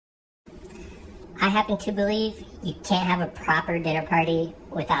I happen to believe you can't have a proper dinner party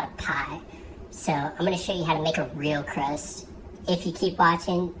without a pie. So I'm going to show you how to make a real crust. If you keep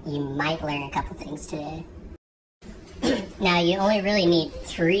watching, you might learn a couple things today. Now you only really need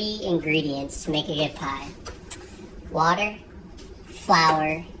 3 ingredients to make a good pie. Water,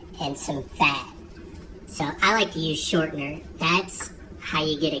 flour, and some fat. So I like to use shortener. That's how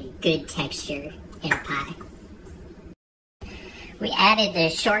you get a good texture in a pie. We added the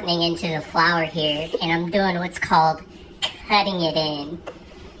shortening into the flour here, and I'm doing what's called cutting it in.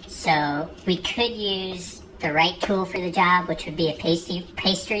 So we could use the right tool for the job, which would be a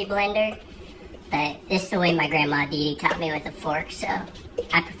pastry blender, but this is the way my grandma DeDe taught me with a fork, so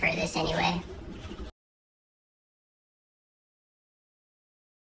I prefer this anyway.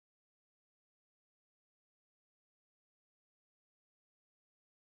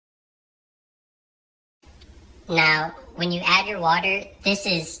 Now, when you add your water, this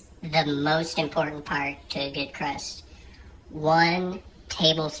is the most important part to a good crust. 1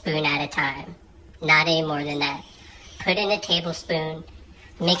 tablespoon at a time, not any more than that. Put in a tablespoon,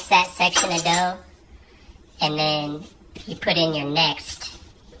 mix that section of dough, and then you put in your next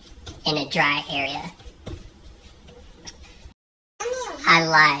in a dry area. I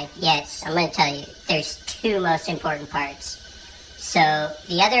lied, yes, I'm going to tell you, there's 2 most important parts. So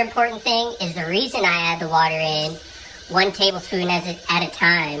the other important thing is the reason I add the water in 1 tablespoon at a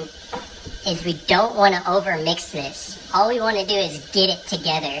time is we don't want to over mix this. All we want to do is get it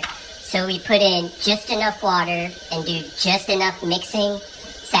together. So we put in just enough water and do just enough mixing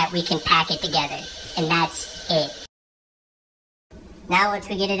so that we can pack it together. And that's it. Now once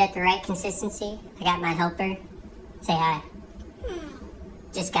we get it at the right consistency, I got my helper. Say hi.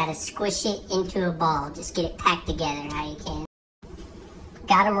 Just gotta squish it into a ball. Just get it packed together how you can.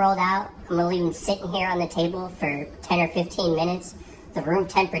 Got them rolled out. I'm gonna leave them sitting here on the table for 10 or 15 minutes. The room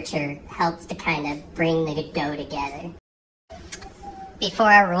temperature helps to kind of bring the dough together. Before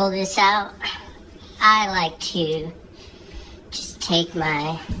I roll this out, I like to just take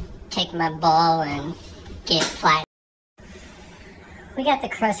my ball and get it flat. We got the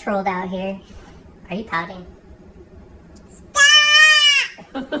crust rolled out here. Are you pouting?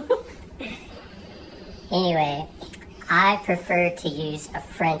 Stop! Anyway, I prefer to use a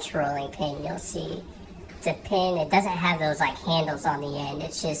French rolling pin. You'll see it's a pin. It doesn't have those like handles on the end.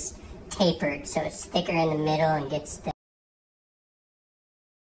 It's just tapered, so it's thicker in the middle and gets the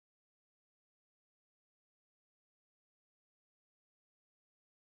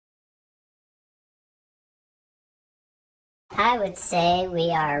I would say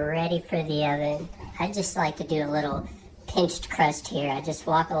we are ready for the oven. I just like to do a little pinched crust here. I just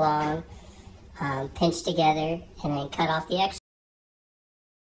walk along, pinch together, and then cut off the extra.